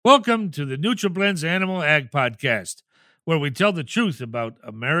Welcome to the NutriBlends Animal Ag Podcast, where we tell the truth about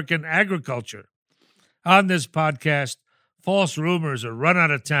American agriculture. On this podcast, false rumors are run out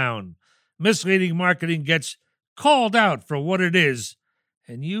of town, misleading marketing gets called out for what it is,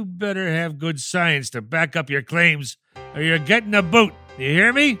 and you better have good science to back up your claims or you're getting a boot. You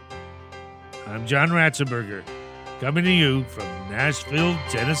hear me? I'm John Ratzenberger, coming to you from Nashville,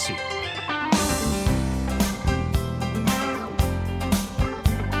 Tennessee.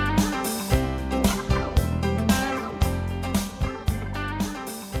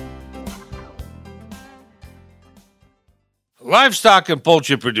 Livestock and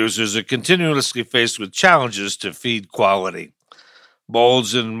poultry producers are continuously faced with challenges to feed quality.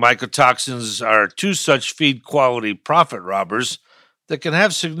 Molds and mycotoxins are two such feed quality profit robbers that can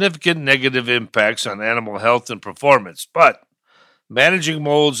have significant negative impacts on animal health and performance. But managing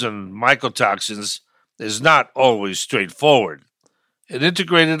molds and mycotoxins is not always straightforward. An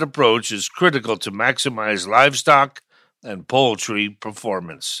integrated approach is critical to maximize livestock and poultry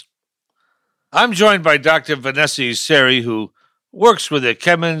performance. I'm joined by Dr. Vanessa Iseri, who works with the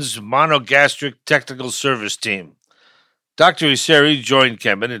Kemin's Monogastric Technical Service Team. Dr. Iseri joined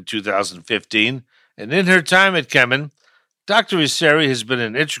Kemin in 2015, and in her time at Kemin, Dr. Iseri has been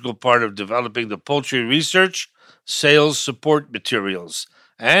an integral part of developing the poultry research, sales support materials,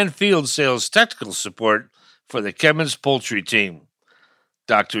 and field sales technical support for the Kemin's poultry team.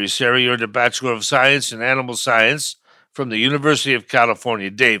 Dr. Iseri earned a Bachelor of Science in Animal Science from the University of California,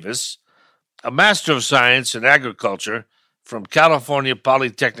 Davis, a Master of Science in Agriculture from California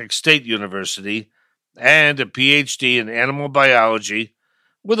Polytechnic State University, and a PhD in Animal Biology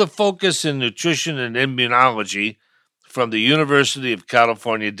with a focus in Nutrition and Immunology from the University of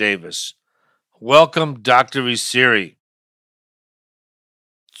California, Davis. Welcome, Dr. Iseri.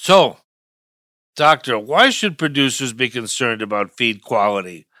 So, Doctor, why should producers be concerned about feed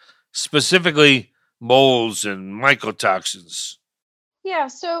quality, specifically molds and mycotoxins? Yeah,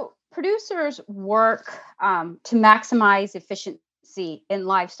 so producers work to maximize efficiency in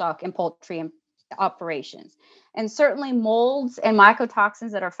livestock and poultry operations. And certainly molds and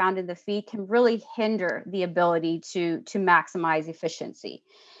mycotoxins that are found in the feed can really hinder the ability to maximize efficiency.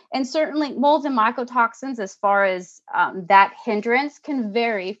 And certainly molds and mycotoxins, as far as that hindrance, can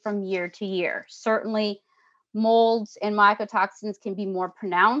vary from year to year. Certainly molds and mycotoxins can be more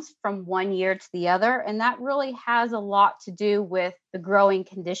pronounced from one year to the other. And that really has a lot to do with the growing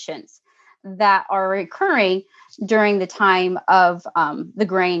conditions that are occurring during the time of the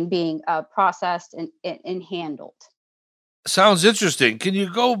grain being processed and handled. Sounds interesting. Can you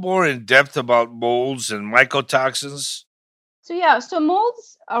go more in depth about molds and mycotoxins? So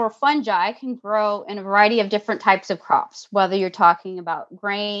molds or fungi can grow in a variety of different types of crops, whether you're talking about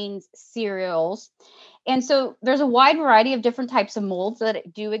grains, cereals. And so there's a wide variety of different types of molds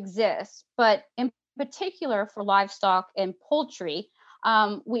that do exist, but in particular for livestock and poultry,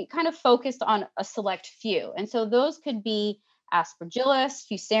 we kind of focused on a select few. And so those could be Aspergillus,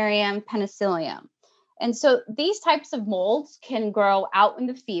 Fusarium, Penicillium. And so these types of molds can grow out in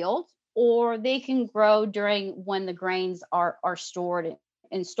the field, or they can grow during when the grains are stored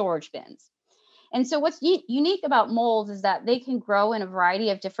in storage bins. And so what's unique about molds is that they can grow in a variety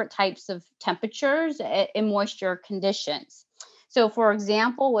of different types of temperatures and moisture conditions. So for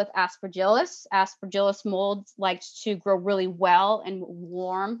example, with Aspergillus molds likes to grow really well in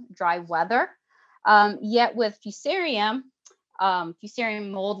warm, dry weather. Yet with Fusarium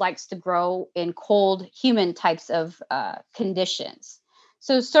mold likes to grow in cold, humid types of conditions.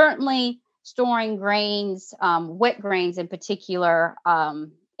 So certainly storing grains, wet grains in particular,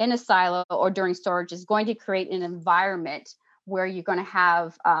 in a silo or during storage is going to create an environment where you're going to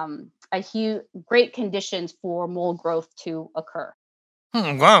have great conditions for mold growth to occur.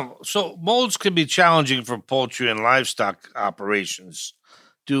 Wow. So molds can be challenging for poultry and livestock operations.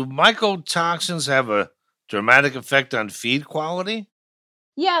 Do mycotoxins have a dramatic effect on feed quality?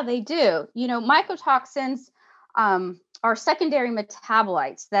 Yeah, they do. Mycotoxins are secondary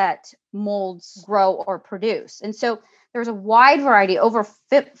metabolites that molds grow or produce. And so there's a wide variety, over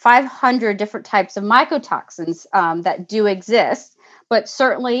 500 different types of mycotoxins that do exist. But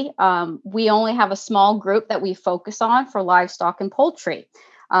certainly, we only have a small group that we focus on for livestock and poultry.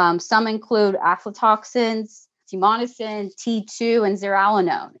 Some include aflatoxins, fumonisin, T2, and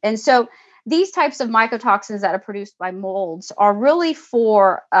zearalenone. And so these types of mycotoxins that are produced by molds are really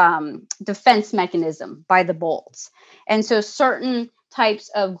for defense mechanism by the molds. And so certain types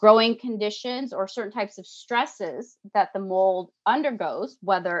of growing conditions or certain types of stresses that the mold undergoes,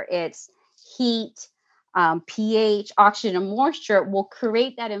 whether it's heat, pH, oxygen, and moisture, will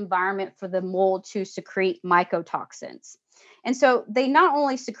create that environment for the mold to secrete mycotoxins. And so they not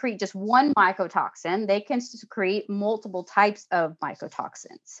only secrete just one mycotoxin, they can secrete multiple types of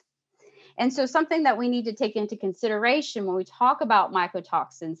mycotoxins. And so something that we need to take into consideration when we talk about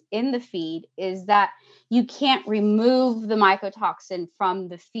mycotoxins in the feed is that you can't remove the mycotoxin from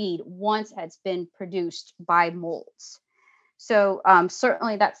the feed once it's been produced by molds. So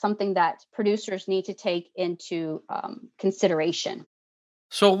certainly that's something that producers need to take into consideration.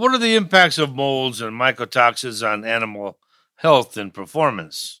 So, what are the impacts of molds and mycotoxins on animal health and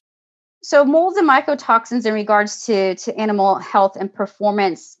performance? So molds and mycotoxins in regards to animal health and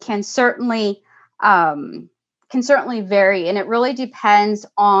performance can certainly vary, and it really depends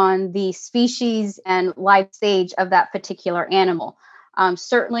on the species and life stage of that particular animal.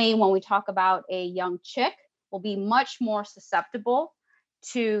 Certainly, when we talk about a young chick, will be much more susceptible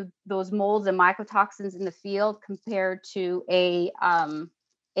to those molds and mycotoxins in the field compared to an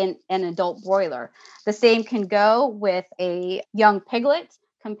adult broiler. The same can go with a young piglet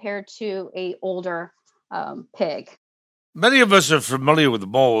compared to a older pig. Many of us are familiar with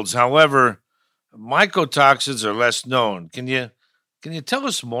molds. However, mycotoxins are less known. Can you tell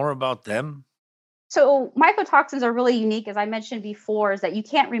us more about them? So mycotoxins are really unique, as I mentioned before, is that you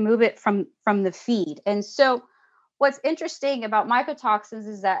can't remove it from the feed. And so what's interesting about mycotoxins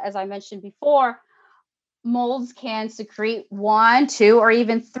is that, as I mentioned before, molds can secrete one, two, or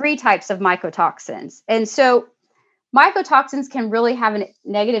even three types of mycotoxins. And so mycotoxins can really have a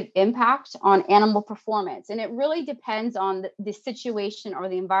negative impact on animal performance, and it really depends on the situation or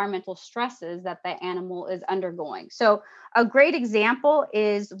the environmental stresses that the animal is undergoing. So, a great example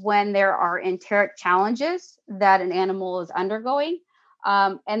is when there are enteric challenges that an animal is undergoing,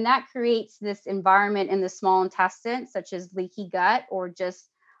 and that creates this environment in the small intestine, such as leaky gut or just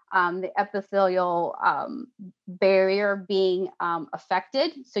the epithelial barrier being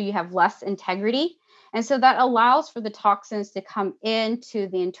affected. So, you have less integrity. And so that allows for the toxins to come into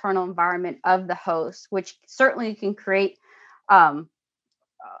the internal environment of the host, which certainly can create um,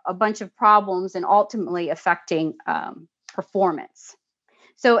 a bunch of problems and ultimately affecting performance.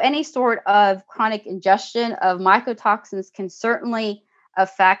 So, any sort of chronic ingestion of mycotoxins can certainly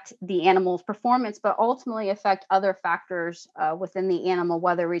affect the animal's performance, but ultimately affect other factors within the animal,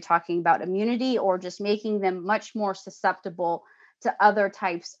 whether we're talking about immunity or just making them much more susceptible to other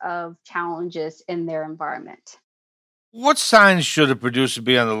types of challenges in their environment. What signs should a producer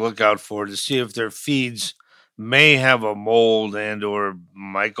be on the lookout for to see if their feeds may have a mold and or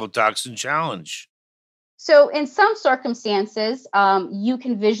mycotoxin challenge? So, in some circumstances, you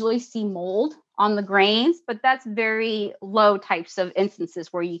can visually see mold on the grains, but that's very low types of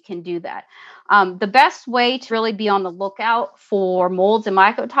instances where you can do that. The best way to really be on the lookout for molds and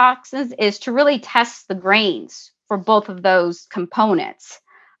mycotoxins is to really test the grains for both of those components,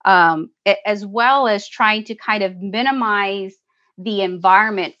 as well as trying to kind of minimize the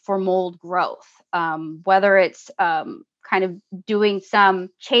environment for mold growth, whether it's kind of doing some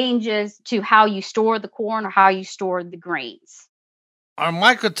changes to how you store the corn or how you store the grains. Are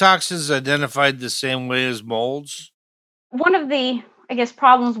mycotoxins identified the same way as molds? One of the, I guess,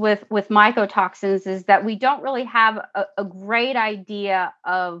 problems with mycotoxins is that we don't really have a great idea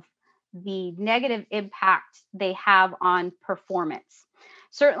of the negative impact they have on performance.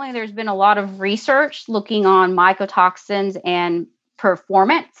 Certainly, there's been a lot of research looking on mycotoxins and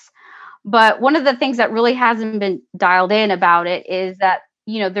performance. But one of the things that really hasn't been dialed in about it is that,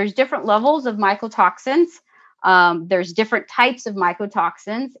 there's different levels of mycotoxins. There's different types of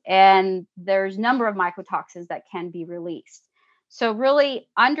mycotoxins, and there's a number of mycotoxins that can be released. So really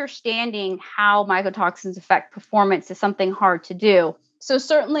understanding how mycotoxins affect performance is something hard to do. So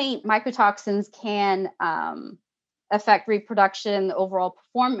certainly mycotoxins can affect reproduction, the overall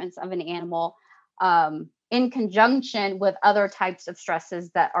performance of an animal, in conjunction with other types of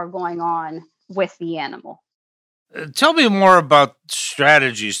stresses that are going on with the animal. Tell me more about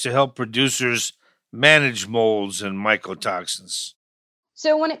strategies to help producers manage molds and mycotoxins.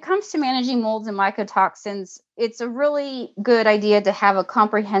 So, when it comes to managing molds and mycotoxins, it's a really good idea to have a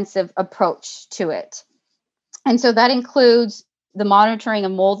comprehensive approach to it. And so that includes the monitoring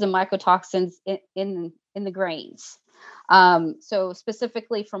of molds and mycotoxins in the grains. So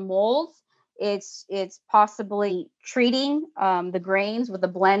specifically for molds, it's possibly treating the grains with a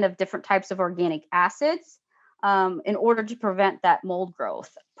blend of different types of organic acids in order to prevent that mold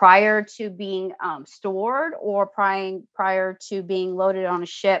growth prior to being stored or prior to being loaded on a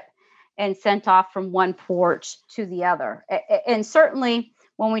ship and sent off from one port to the other. And certainly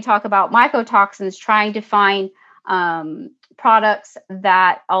when we talk about mycotoxins, trying to find products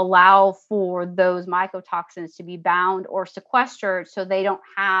that allow for those mycotoxins to be bound or sequestered so they don't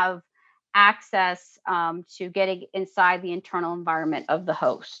have access to getting inside the internal environment of the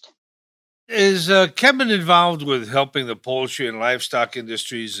host. Is Kemin involved with helping the poultry and livestock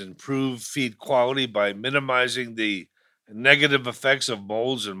industries improve feed quality by minimizing the negative effects of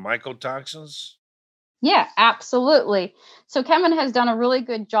molds and mycotoxins? Yeah, absolutely. So Kevin has done a really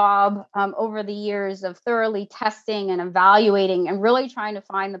good job over the years of thoroughly testing and evaluating and really trying to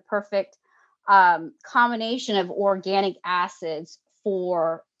find the perfect combination of organic acids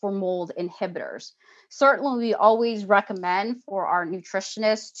for mold inhibitors. Certainly, we always recommend for our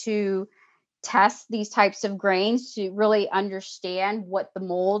nutritionists to test these types of grains to really understand what the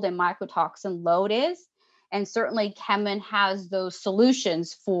mold and mycotoxin load is. And certainly Kemin has those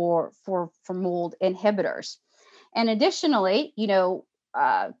solutions for mold inhibitors. And additionally,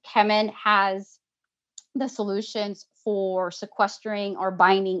 Kemin has the solutions for sequestering or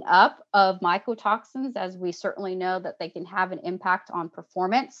binding up of mycotoxins, as we certainly know that they can have an impact on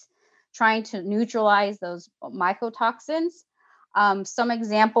performance, trying to neutralize those mycotoxins. Some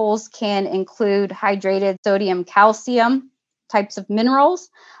examples can include hydrated sodium calcium types of minerals,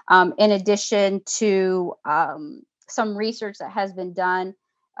 in addition to some research that has been done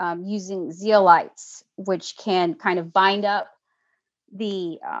using zeolites, which can kind of bind up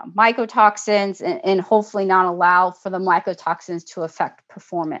the mycotoxins and hopefully not allow for the mycotoxins to affect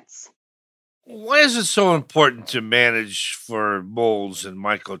performance. Why is it so important to manage for molds and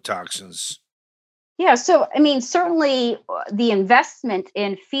mycotoxins? Yeah, so I mean, certainly the investment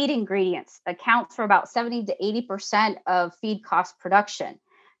in feed ingredients accounts for about 70 to 80% of feed cost production.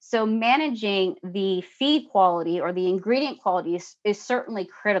 So managing the feed quality or the ingredient quality is certainly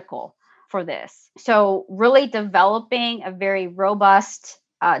critical for this. So really developing a very robust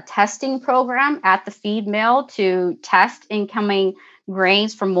testing program at the feed mill to test incoming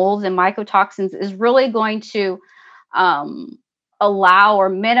grains for molds and mycotoxins is really going to um, allow or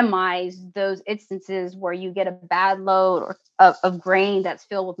minimize those instances where you get a bad load of grain that's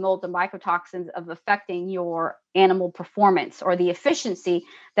filled with mold and mycotoxins of affecting your animal performance or the efficiency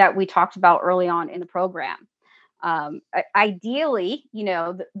that we talked about early on in the program. Ideally,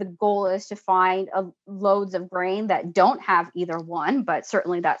 the goal is to find loads of grain that don't have either one, but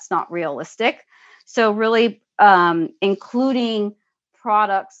certainly that's not realistic. So really including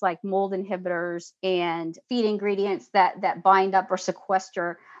products like mold inhibitors and feed ingredients that bind up or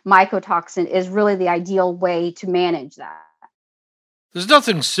sequester mycotoxin is really the ideal way to manage that. There's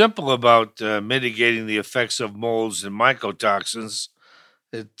nothing simple about mitigating the effects of molds and mycotoxins.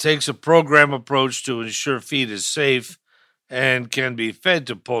 It takes a program approach to ensure feed is safe and can be fed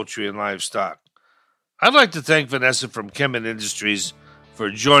to poultry and livestock. I'd like to thank Vanessa from Kemin Industries for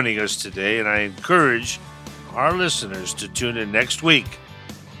joining us today, and I encourage our listeners to tune in next week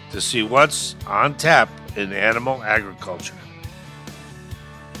to see what's on tap in animal agriculture.